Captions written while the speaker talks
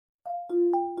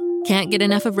Can't get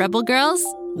enough of Rebel Girls?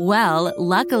 Well,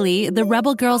 luckily, the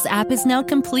Rebel Girls app is now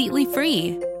completely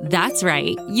free. That's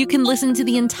right, you can listen to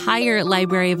the entire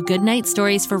library of goodnight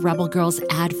stories for Rebel Girls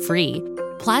ad-free.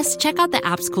 Plus, check out the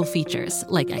app's cool features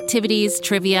like activities,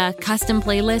 trivia, custom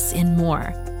playlists, and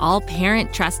more. All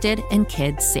parent-trusted and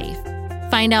kids-safe.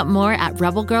 Find out more at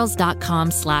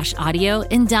rebelgirls.com/audio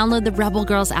and download the Rebel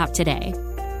Girls app today.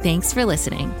 Thanks for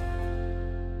listening.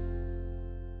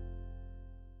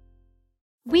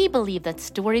 We believe that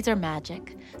stories are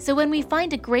magic, so when we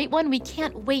find a great one, we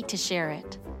can't wait to share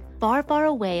it. Far, far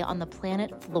away on the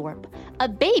planet Florp, a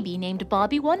baby named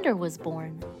Bobby Wonder was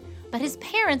born. But his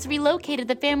parents relocated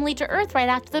the family to Earth right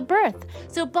after the birth,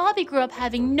 so Bobby grew up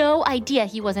having no idea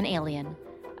he was an alien.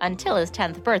 Until his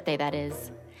 10th birthday, that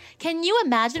is. Can you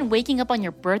imagine waking up on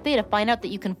your birthday to find out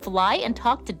that you can fly and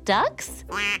talk to ducks?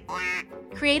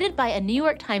 Created by a New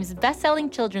York Times best-selling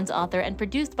children's author and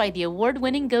produced by the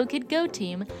award-winning Go Kid Go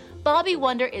team, Bobby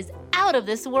Wonder is out of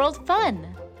this world fun.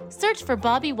 Search for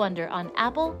Bobby Wonder on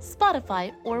Apple,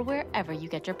 Spotify, or wherever you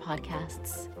get your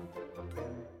podcasts.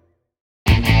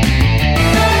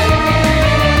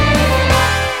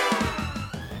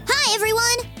 Hi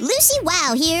everyone, Lucy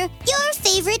Wow here, your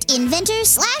favorite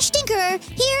inventor/tinkerer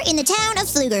here in the town of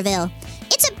Pflugerville.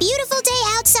 It's a beautiful day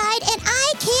outside, and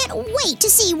I can't wait to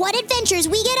see what adventures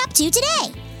we get up to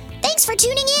today. Thanks for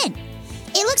tuning in.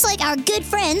 It looks like our good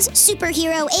friends,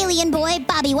 superhero alien boy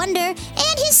Bobby Wonder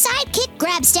and his sidekick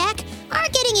Grabstack are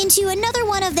getting into another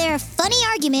one of their funny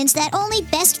arguments that only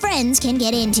best friends can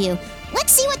get into.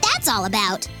 Let's see what that's all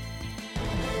about.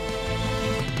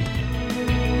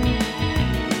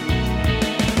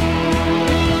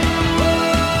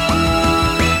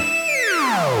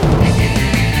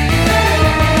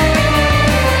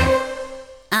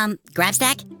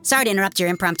 Grabstack? Sorry to interrupt your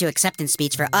impromptu acceptance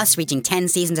speech for us reaching 10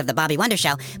 seasons of The Bobby Wonder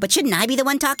Show, but shouldn't I be the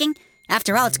one talking?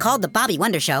 After all, it's called The Bobby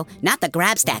Wonder Show, not The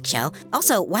Grabstack Show.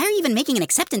 Also, why are you even making an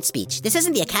acceptance speech? This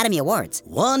isn't the Academy Awards.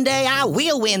 One day I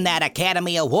will win that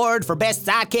Academy Award for Best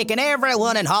Sidekick, and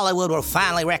everyone in Hollywood will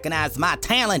finally recognize my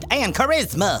talent and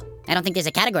charisma. I don't think there's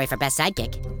a category for Best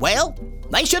Sidekick. Well,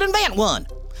 they should invent one.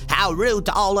 How rude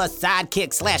to all us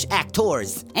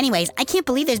sidekicks/actors. Anyways, I can't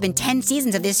believe there's been 10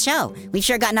 seasons of this show. We've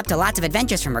sure gotten up to lots of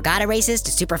adventures, from regatta races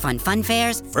to super fun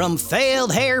fairs. From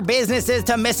failed hair businesses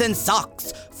to missing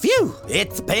socks. Phew,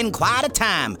 it's been quite a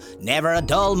time. Never a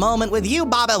dull moment with you,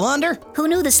 Bobby Wonder. Who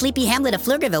knew the sleepy hamlet of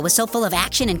Pflugerville was so full of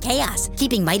action and chaos?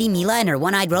 Keeping Mighty Mila and her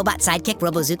one-eyed robot sidekick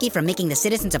Robozuki from making the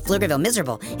citizens of Pflugerville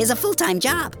miserable is a full-time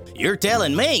job. You're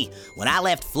telling me. When I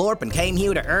left Florp and came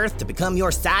here to Earth to become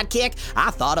your sidekick, I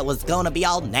thought it was gonna be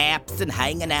all naps and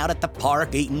hanging out at the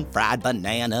park eating fried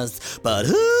bananas. But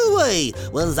hooey,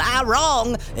 was I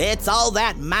wrong? It's all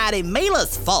that Mighty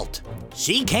Mila's fault.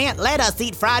 She can't let us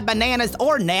eat fried bananas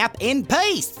or nap in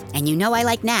peace. And you know I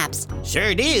like naps.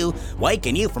 Sure do.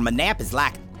 Waking you from a nap is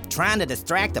like trying to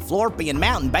distract a Florpian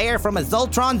mountain bear from a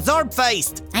Zoltron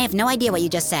Zorbfeist. I have no idea what you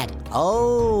just said.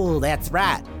 Oh, that's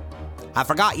right. I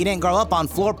forgot you didn't grow up on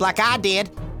Florp like I did.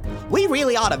 We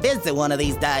really ought to visit one of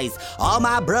these days. All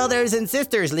my brothers and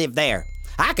sisters live there.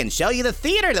 I can show you the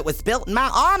theater that was built in my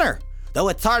honor. Though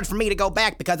it's hard for me to go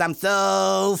back because I'm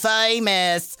so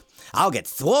famous. I'll get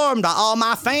swarmed by all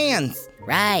my fans.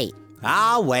 Right.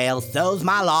 Ah, well, so's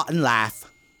my lot in life.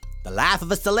 The life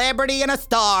of a celebrity and a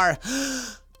star.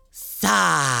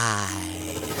 Sigh.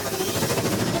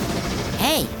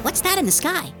 Hey, what's that in the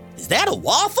sky? Is that a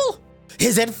waffle?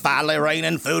 Is it finally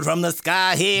raining food from the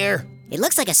sky here? It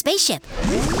looks like a spaceship.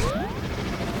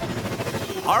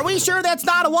 Are we sure that's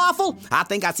not a waffle? I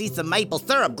think I see some maple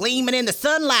syrup gleaming in the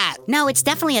sunlight. No, it's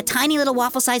definitely a tiny little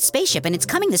waffle-sized spaceship, and it's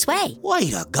coming this way.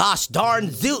 Wait a gosh darn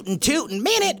zootin' tootin'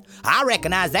 minute. I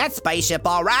recognize that spaceship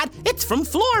all right. It's from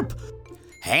Florp.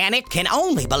 And it can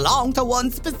only belong to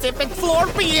one specific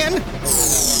Florpian.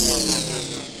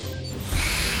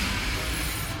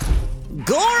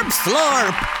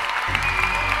 Gorbslorp.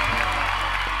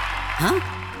 Huh?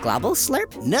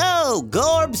 Gorbslorp? No,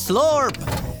 Gorbslorp.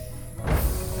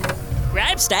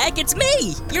 Grabstack, it's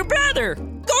me, your brother,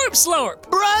 Gorbslorp.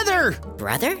 Brother!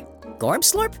 Brother?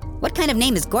 Gorbslorp? What kind of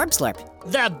name is Gorbslorp?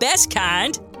 The best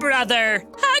kind, brother.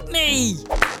 Hug me.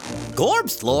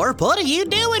 Gorbslorp, what are you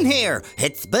doing here?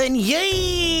 It's been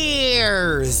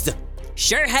years.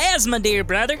 Sure has, my dear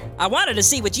brother. I wanted to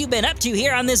see what you've been up to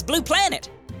here on this blue planet.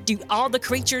 Do all the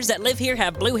creatures that live here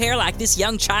have blue hair like this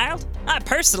young child? I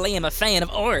personally am a fan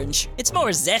of orange. It's more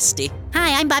zesty.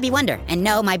 Hi, I'm Bobby Wonder, and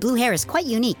no, my blue hair is quite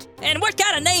unique. And what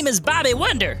kind of name is Bobby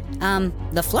Wonder?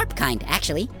 The Florp kind,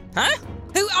 actually. Huh?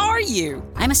 Who are you?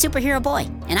 I'm a superhero boy,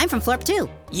 and I'm from Florp too.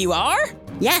 You are?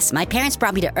 Yes, my parents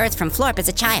brought me to Earth from Florp as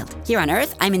a child. Here on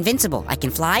Earth, I'm invincible. I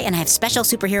can fly, and I have special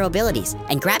superhero abilities.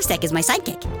 And Grabstack is my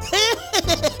sidekick.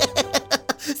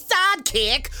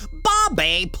 Sidekick?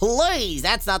 Bobby, please.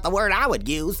 That's not the word I would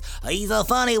use. He's a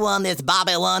funny one, this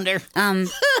Bobby Wonder. He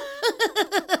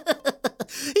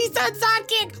said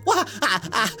sidekick. Well,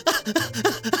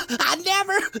 I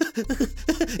never.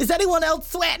 Is anyone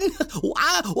else sweating?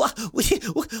 What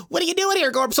are you doing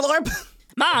here, Gorbslorp?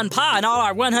 Ma and Pa and all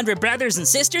our 100 brothers and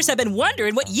sisters have been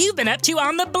wondering what you've been up to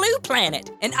on the blue planet,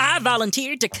 and I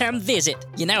volunteered to come visit.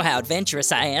 You know how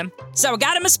adventurous I am. So I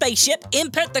got him a spaceship,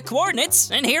 input the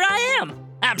coordinates, and here I am.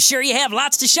 I'm sure you have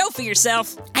lots to show for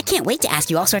yourself. I can't wait to ask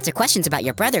you all sorts of questions about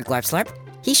your brother, Gorbslorp.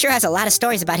 He sure has a lot of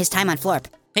stories about his time on Florp.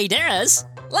 He does?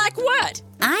 Like what?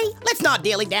 Let's not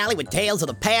dilly-dally with tales of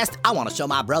the past. I want to show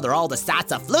my brother all the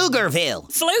sights of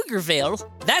Pflugerville. Pflugerville?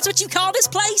 That's what you call this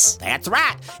place? That's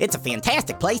right. It's a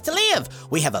fantastic place to live.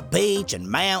 We have a beach and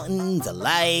mountains, a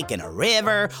lake and a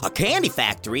river, a candy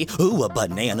factory, a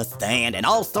banana stand, and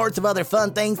all sorts of other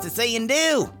fun things to see and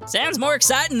do. Sounds more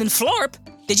exciting than Florp.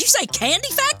 Did you say candy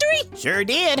factory? Sure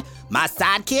did. My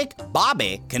sidekick,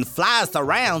 Bobby, can fly us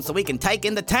around so we can take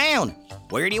in the town.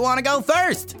 Where do you want to go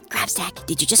first? Grabstack,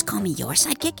 did you just call me your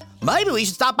sidekick? Maybe we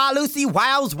should stop by Lucy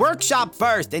Wow's workshop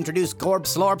first. Introduce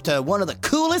Gorbslorp to one of the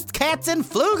coolest cats in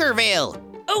Pflugerville.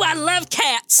 Oh, I love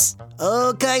cats.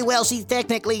 Okay, well, she's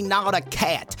technically not a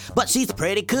cat, but she's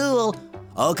pretty cool.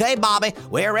 Okay, Bobby,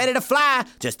 we're ready to fly.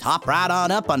 Just hop right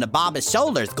on up onto Bobby's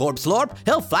shoulders, Gorbslorp.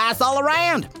 He'll fly us all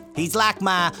around. He's like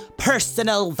my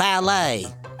personal valet.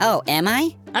 Oh, am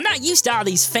I? I'm not used to all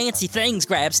these fancy things,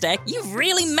 Grabstack. You've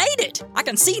really made it. I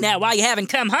can see now why you haven't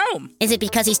come home. Is it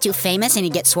because he's too famous and he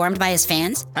gets swarmed by his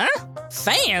fans? Huh?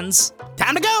 Fans?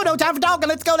 Time to go. No time for talking.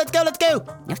 Let's go.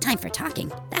 No time for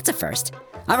talking. That's a first.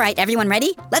 All right, everyone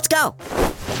ready? Let's go.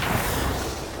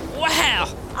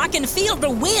 Wow, I can feel the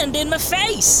wind in my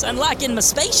face, unlike in my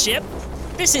spaceship.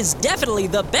 This is definitely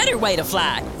the better way to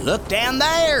fly. Look down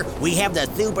there. We have the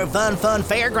super fun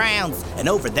fairgrounds. And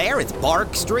over there is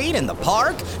Bark Street and the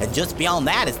park. And just beyond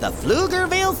that is the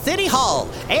Pflugerville City Hall.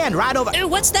 And right over... Ooh,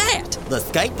 what's that? The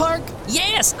skate park?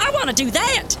 Yes, I want to do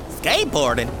that.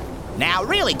 Skateboarding? Now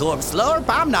really, Gorbslorp,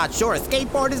 I'm not sure a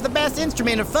skateboard is the best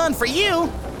instrument of fun for you.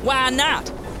 Why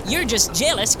not? You're just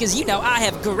jealous because you know I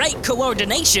have great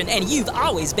coordination and you've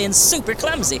always been super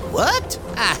clumsy. What?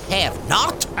 I have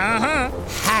not? Uh-huh.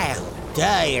 How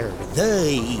dare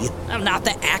thee? I'm not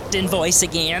the acting voice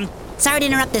again. Sorry to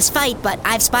interrupt this fight, but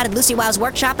I've spotted Lucy Wow's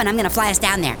workshop and I'm gonna fly us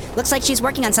down there. Looks like she's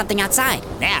working on something outside.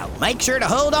 Now, make sure to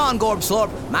hold on, Gorbslorp.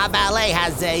 My valet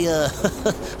has a,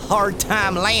 hard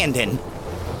time landing.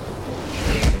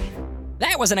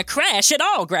 That wasn't a crash at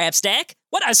all, Grabstack.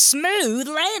 What a smooth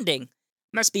landing.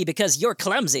 Must be because you're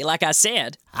clumsy, like I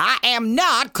said. I am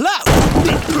not close.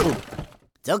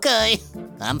 It's okay.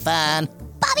 I'm fine.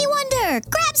 Bobby Wonder,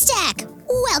 Grabstack,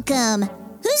 welcome.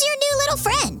 Who's your new little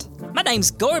friend? My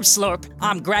name's Gorbslorp.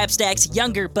 I'm Grabstack's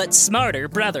younger but smarter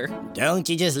brother. Don't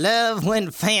you just love when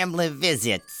family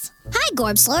visits? Hi,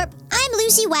 Gorbslorp. I'm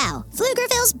Lucy Wow,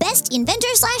 Pflugerville's best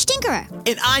inventor/tinkerer.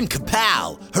 And I'm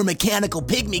Kapow, her mechanical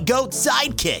pygmy goat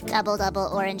sidekick. Double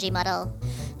orangey muddle.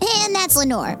 And that's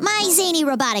Lenore, my zany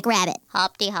robotic rabbit.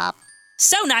 Hop-de-hop.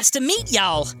 So nice to meet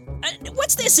y'all.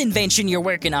 What's this invention you're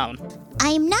working on?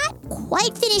 I'm not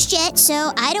quite finished yet,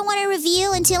 so I don't want to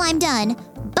reveal until I'm done,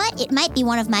 but it might be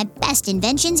one of my best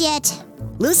inventions yet.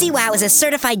 Lucy Wow is a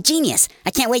certified genius.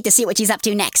 I can't wait to see what she's up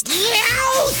to next.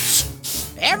 Ouch!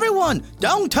 Everyone,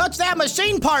 don't touch that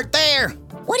machine part there.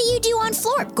 What do you do on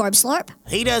Florp, Gorbslorp?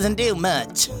 He doesn't do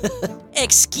much.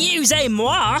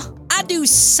 Excusez-moi. I do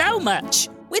so much.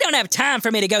 We don't have time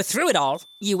for me to go through it all.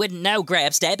 You wouldn't know,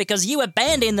 Grabstack, because you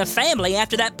abandoned the family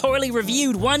after that poorly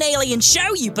reviewed One Alien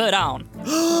show you put on.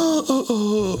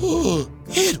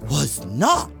 It was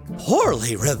not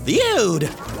poorly reviewed.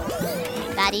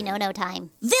 Batty no time.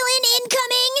 Villain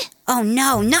incoming! Oh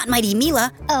no, not Mighty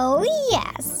Mila. Oh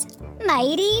yes,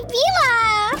 Mighty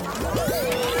Mila!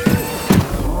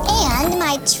 And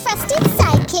my trusted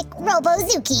sidekick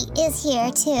Robozuki is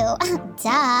here too.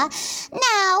 Duh.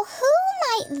 Now, who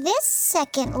might this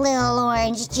second little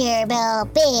orange gerbil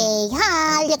be?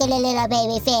 Huh? Look at the little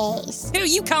baby face. Who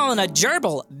you calling a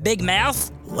gerbil, big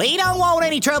mouth? We don't want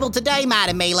any trouble today,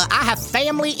 Mighty Mila. I have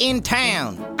family in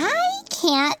town. I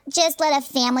can't just let a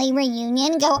family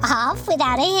reunion go off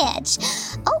without a hitch.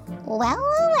 Oh,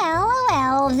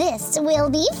 well, this will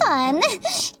be fun.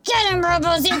 Get him,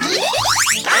 Robozuki!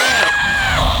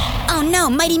 Oh no,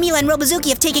 Mighty Mila and Robozuki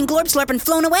have taken Gorbslorp and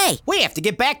flown away. We have to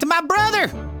get back to my brother.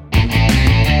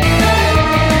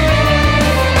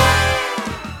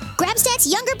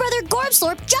 Grabstack's younger brother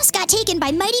Gorbslorp just got taken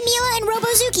by Mighty Mila and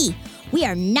Robozuki. We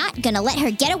are not gonna let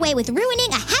her get away with ruining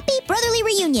a happy brotherly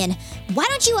reunion. Why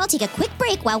don't you all take a quick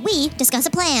break while we discuss a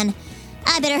plan?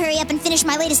 I better hurry up and finish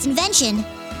my latest invention.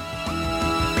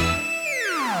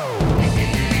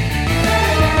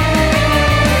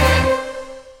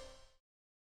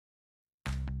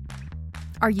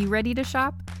 Are you ready to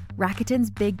shop? Rakuten's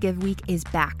Big Give Week is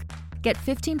back. Get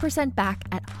 15% back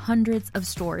at hundreds of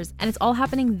stores, and it's all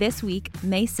happening this week,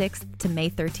 May 6th to May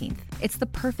 13th. It's the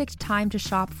perfect time to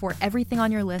shop for everything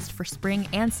on your list for spring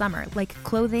and summer, like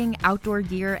clothing, outdoor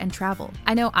gear, and travel.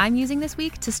 I know I'm using this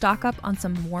week to stock up on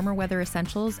some warmer weather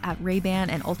essentials at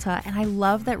Ray-Ban and Ulta, and I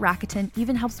love that Rakuten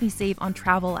even helps me save on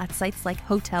travel at sites like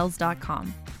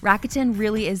Hotels.com. Rakuten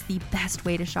really is the best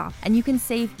way to shop, and you can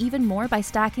save even more by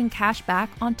stacking cash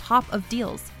back on top of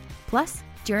deals. Plus,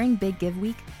 during Big Give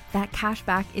Week, that cash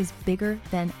back is bigger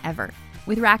than ever.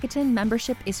 With Rakuten,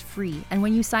 membership is free, and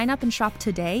when you sign up and shop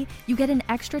today, you get an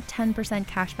extra 10%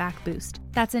 cash back boost.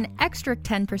 That's an extra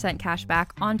 10% cash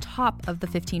back on top of the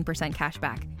 15% cash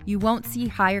back. You won't see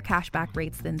higher cash back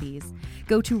rates than these.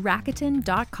 Go to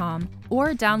Rakuten.com or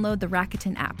download the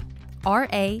Rakuten app.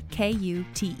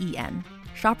 Rakuten.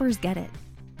 Shoppers get it.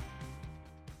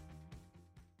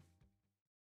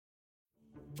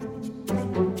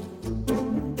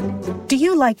 Do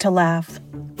you like to laugh?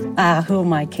 Who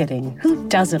am I kidding? Who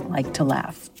doesn't like to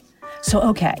laugh? So,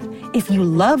 okay, if you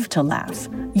love to laugh,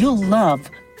 you'll love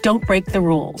Don't Break the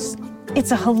Rules.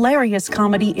 It's a hilarious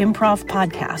comedy improv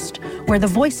podcast where the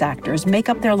voice actors make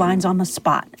up their lines on the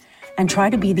spot and try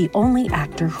to be the only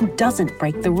actor who doesn't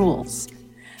break the rules.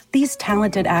 These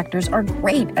talented actors are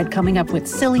great at coming up with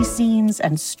silly scenes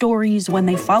and stories when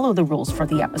they follow the rules for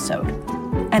the episode.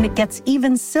 And it gets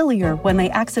even sillier when they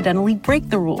accidentally break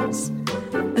the rules.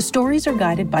 The stories are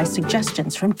guided by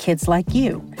suggestions from kids like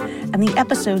you, and the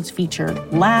episodes feature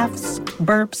laughs,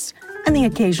 burps, and the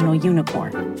occasional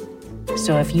unicorn.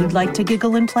 So if you'd like to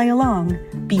giggle and play along,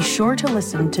 be sure to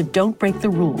listen to Don't Break the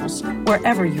Rules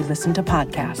wherever you listen to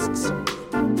podcasts.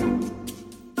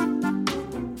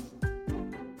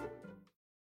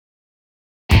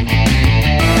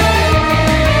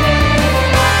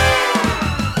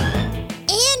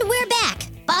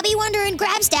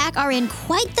 Grabstack are in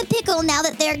quite the pickle now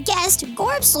that their guest,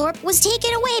 Gorbslorp, was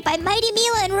taken away by Mighty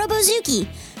Mila and Robozuki.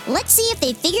 Let's see if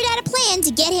they figured out a plan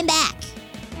to get him back.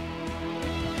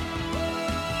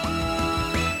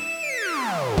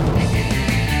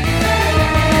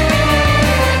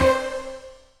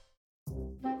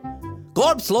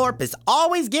 Gorbslorp is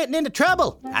always getting into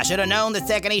trouble. I should have known the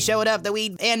second he showed up that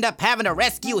we'd end up having to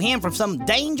rescue him from some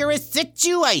dangerous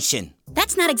situation.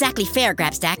 That's not exactly fair,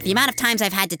 Grabstack. The amount of times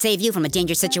I've had to save you from a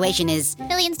dangerous situation is...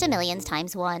 millions to millions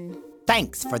times one.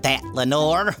 Thanks for that,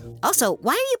 Lenore. Also,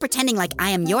 why are you pretending like I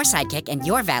am your sidekick and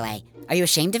your valet? Are you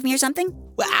ashamed of me or something?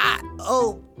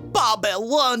 Well, Bobby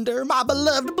Wonder, my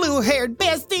beloved blue-haired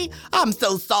bestie, I'm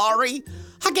so sorry.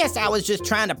 I guess I was just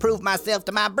trying to prove myself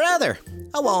to my brother.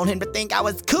 I want him to think I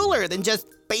was cooler than just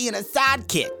being a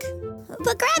sidekick.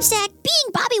 But Grabstack,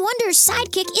 being Bobby Wonder's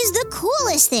sidekick is the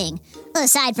coolest thing,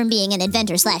 aside from being an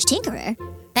inventor/tinkerer.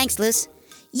 Thanks, Luce.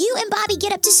 You and Bobby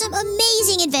get up to some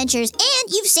amazing adventures,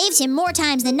 and you've saved him more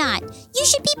times than not. You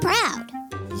should be proud.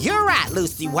 You're right,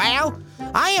 Lucy Wow.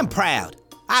 I am proud.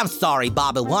 I'm sorry,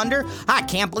 Bobby Wonder. I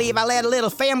can't believe I let a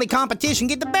little family competition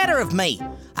get the better of me.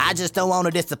 I just don't want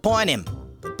to disappoint him.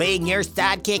 But being your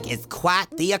sidekick is quite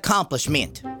the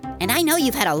accomplishment. And I know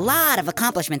you've had a lot of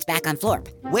accomplishments back on Florp.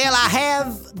 Well, I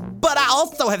have, but I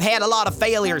also have had a lot of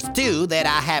failures too that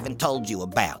I haven't told you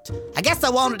about. I guess I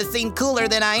wanted to seem cooler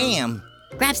than I am.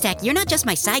 Grabstack, you're not just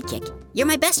my sidekick. You're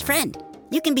my best friend.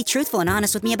 You can be truthful and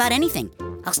honest with me about anything.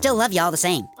 I'll still love you all the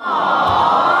same.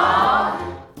 Aww.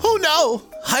 Oh no,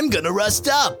 I'm gonna rust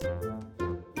up.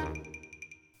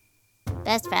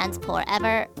 Best friends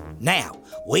forever. Now,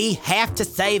 we have to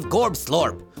save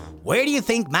Gorbslorp. Where do you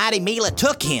think Mighty Mila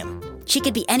took him? She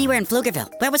could be anywhere in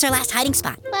Pflugerville. Where was her last hiding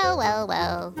spot?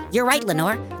 Well. You're right,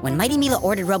 Lenore. When Mighty Mila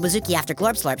ordered Robozuki after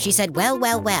Gorbslorp, she said, well.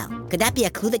 Could that be a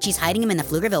clue that she's hiding him in the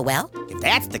Pflugerville well? If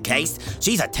that's the case,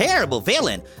 she's a terrible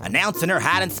villain, announcing her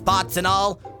hiding spots and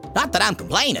all. Not that I'm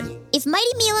complaining. If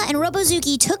Mighty Mila and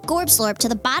Robozuki took Gorbslorp to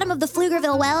the bottom of the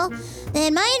Pflugerville well,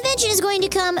 then my invention is going to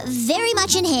come very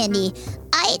much in handy.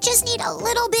 I just need a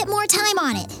little bit more time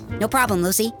on it. No problem,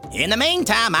 Lucy. In the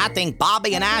meantime, I think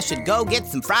Bobby and I should go get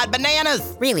some fried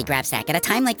bananas. Really, Grabstack, at a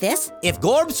time like this? If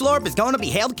Gorbslorp is going to be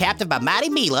held captive by Mighty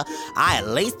Mila, I at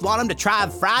least want him to try a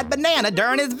fried banana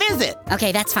during his visit.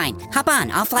 Okay, that's fine. Hop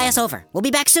on, I'll fly us over. We'll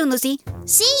be back soon, Lucy.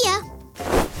 See ya.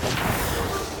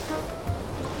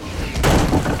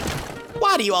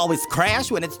 Why do you always crash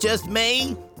when it's just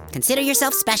me? Consider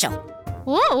yourself special.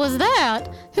 What was that?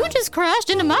 Who just crashed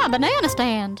into my banana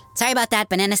stand? Sorry about that,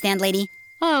 banana stand lady.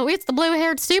 Oh, it's the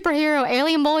blue-haired superhero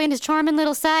alien boy and his charming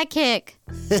little sidekick.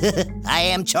 I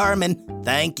am charming.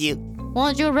 Thank you.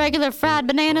 Want your regular fried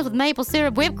bananas with maple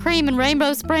syrup, whipped cream, and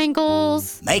rainbow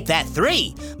sprinkles? Make that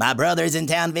 3. My brother's in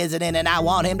town visiting and I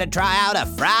want him to try out a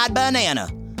fried banana.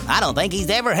 I don't think he's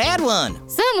ever had one.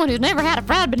 Someone who's never had a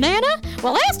fried banana?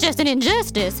 Well, that's just an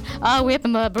injustice. I'll whip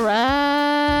him up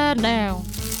right now.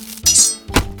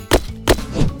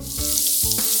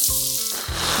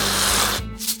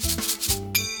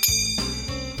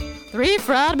 Three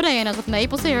fried bananas with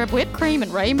maple syrup, whipped cream,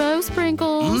 and rainbow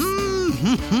sprinkles.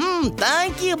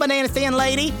 Thank you, banana stand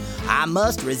lady. I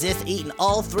must resist eating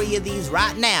all 3 of these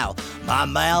right now. My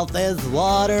mouth is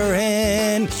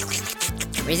watering.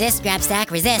 Resist, Grabstack,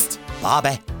 resist.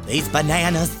 Bobby, these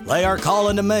bananas, they are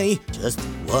calling to me. Just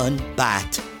one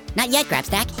bite. Not yet,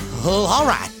 Grabstack. Oh, all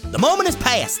right. The moment is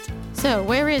past. So,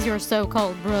 where is your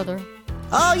so-called brother?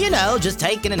 Oh, you know, just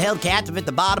taken and held captive at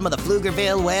the bottom of the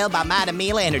Pflugerville well by Mighty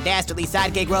Mila and her dastardly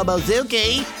sidekick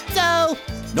Robozuki. So,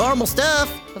 normal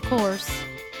stuff. Of course.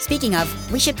 Speaking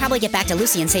of, we should probably get back to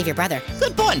Lucy and save your brother.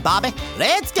 Good point, Bobby.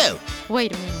 Let's go.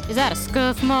 Wait a minute. Is that a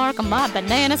scuff mark on my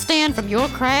banana stand from your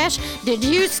crash? Did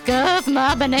you scuff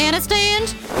my banana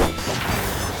stand?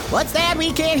 What's that?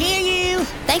 We can't hear you.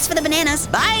 Thanks for the bananas.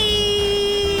 Bye.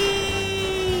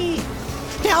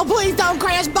 Now, please don't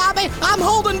crash, Bobby. I'm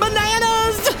holding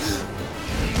bananas.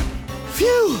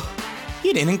 Phew.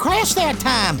 You didn't crash that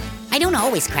time. I don't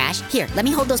always crash. Here, let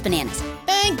me hold those bananas.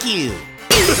 Thank you.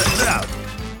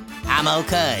 I'm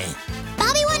okay.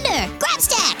 Bobby Wonder,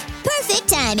 Grabstack. Perfect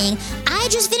timing. I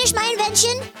just finished my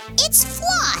invention. It's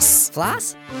floss.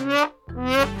 Floss?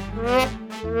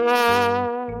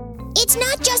 It's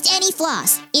not just any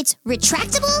floss. It's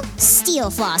retractable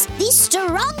steel floss, the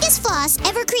strongest floss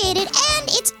ever created, and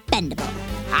it's bendable.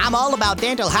 I'm all about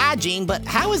dental hygiene, but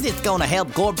how is this gonna help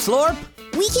Gorbslorp?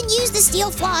 We can use the steel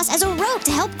floss as a rope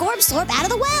to help Gorbslorp out of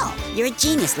the well. You're a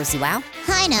genius, Lucy Wow.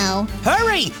 I know.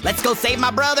 Hurry! Let's go save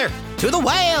my brother! To the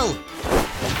well!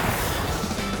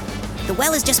 The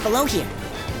well is just below here.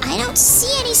 I don't see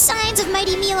any signs of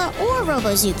Mighty Mila or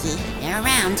Robozuki. They're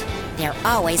around. They're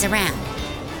always around.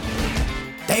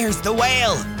 There's the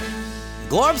well!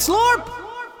 Gorbslorp?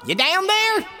 You down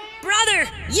there? Brother,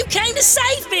 you came to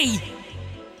save me!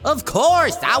 Of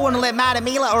course! I wouldn't let Mighty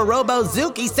Mila or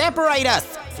Robozuki separate us!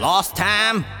 Floss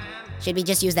time! Should we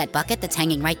just use that bucket that's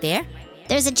hanging right there?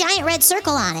 There's a giant red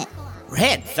circle on it.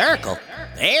 Red circle?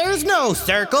 There's no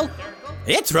circle!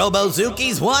 It's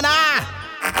Robozuki's one eye!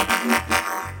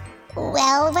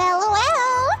 Well, well,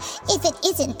 well. If it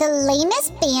isn't the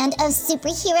lamest band of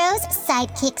superheroes,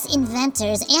 sidekicks,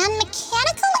 inventors, and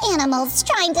mechanical animals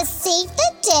trying to save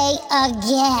the day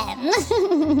again.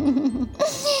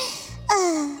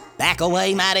 Back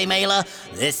away, Mighty Mila.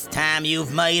 This time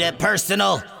you've made it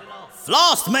personal.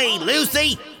 Floss me,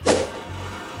 Lucy!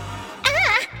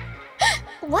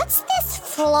 What's this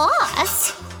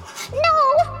floss?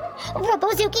 No!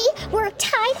 Robozuki, we're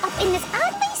tied up in this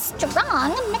oddly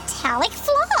strong metallic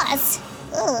floss.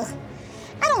 Ugh.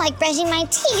 I don't like brushing my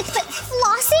teeth, but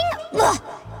flossing? Ugh,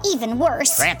 even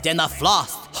worse. Trapped in the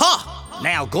floss. Ha!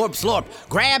 Now, Gorbslorp,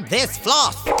 grab this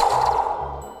floss.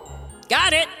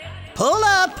 Got it! Pull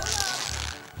up.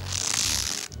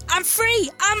 I'm free!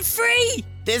 I'm free!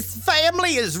 This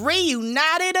family is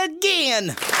reunited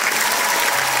again.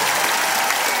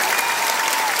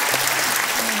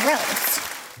 Gross.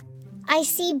 I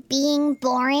see being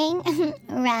boring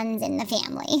runs in the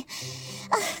family.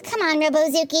 Come on,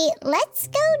 Robozuki, let's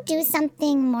go do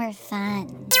something more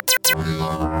fun.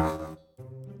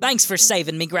 Thanks for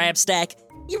saving me, Grabstack.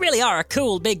 You really are a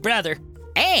cool big brother.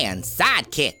 And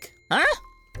sidekick. Huh?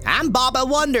 I'm Bobby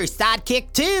Wonder's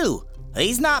sidekick, too.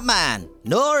 He's not mine,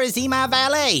 nor is he my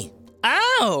valet.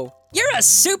 Oh, you're a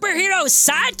superhero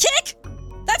sidekick?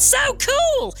 That's so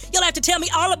cool! You'll have to tell me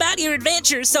all about your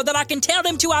adventures so that I can tell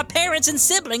them to our parents and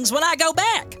siblings when I go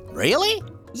back. Really?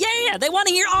 Yeah, they want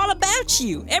to hear all about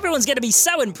you. Everyone's going to be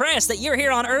so impressed that you're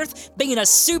here on Earth being a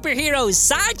superhero's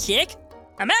sidekick.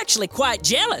 I'm actually quite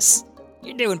jealous.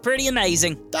 You're doing pretty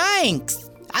amazing.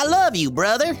 Thanks. I love you,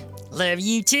 brother. Love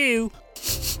you too.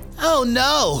 Oh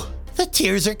no! The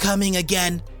tears are coming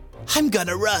again. I'm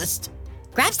gonna rust.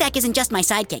 Grabstack isn't just my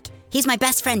sidekick. He's my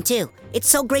best friend, too. It's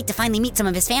so great to finally meet some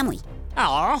of his family.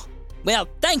 Aw. Well,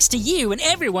 thanks to you and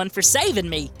everyone for saving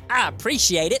me. I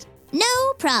appreciate it.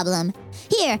 No problem.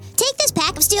 Here, take this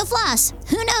pack of steel floss.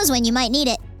 Who knows when you might need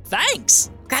it.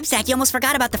 Thanks. Grabstack, you almost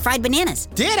forgot about the fried bananas.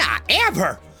 Did I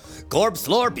ever?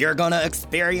 Gorbslorp, you're gonna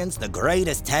experience the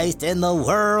greatest taste in the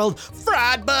world,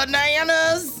 fried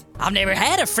bananas. I've never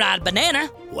had a fried banana.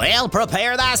 Well,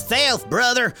 prepare thyself,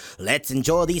 brother. Let's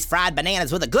enjoy these fried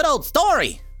bananas with a good old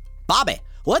story. Bobby,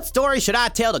 what story should I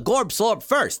tell to Gorbslorp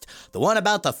first? The one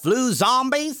about the flu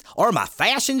zombies? Or my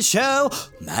fashion show?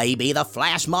 Maybe the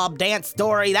flash mob dance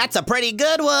story. That's a pretty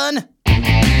good one.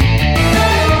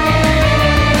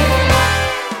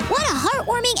 What a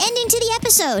heartwarming ending to the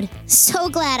episode. So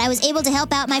glad I was able to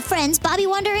help out my friends Bobby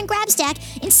Wonder and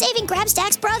Grabstack in saving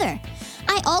Grabstack's brother.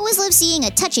 I always love seeing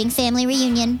a touching family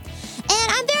reunion.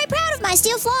 And I'm very proud of my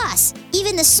steel floss.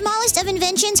 Even the smallest of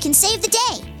inventions can save the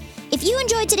day. If you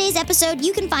enjoyed today's episode,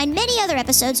 you can find many other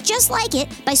episodes just like it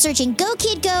by searching Go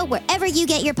Kid Go wherever you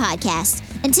get your podcasts.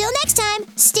 Until next time,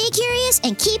 stay curious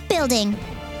and keep building.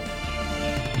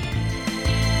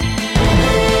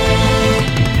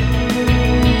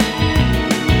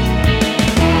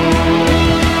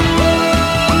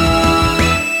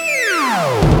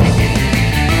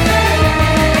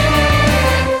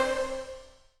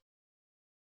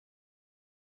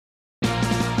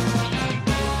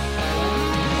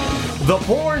 The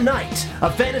Poor Knight,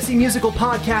 a fantasy musical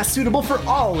podcast suitable for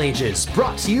all ages,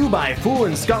 brought to you by Fool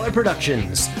and Scholar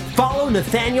Productions. Follow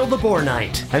Nathaniel the Boar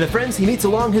Knight and the friends he meets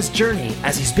along his journey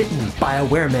as he's bitten by a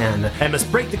wereman and must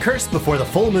break the curse before the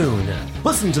full moon.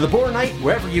 Listen to The Boar Knight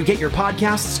wherever you get your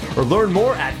podcasts or learn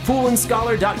more at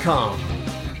foolandscholar.com.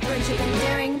 Friendship and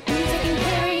daring.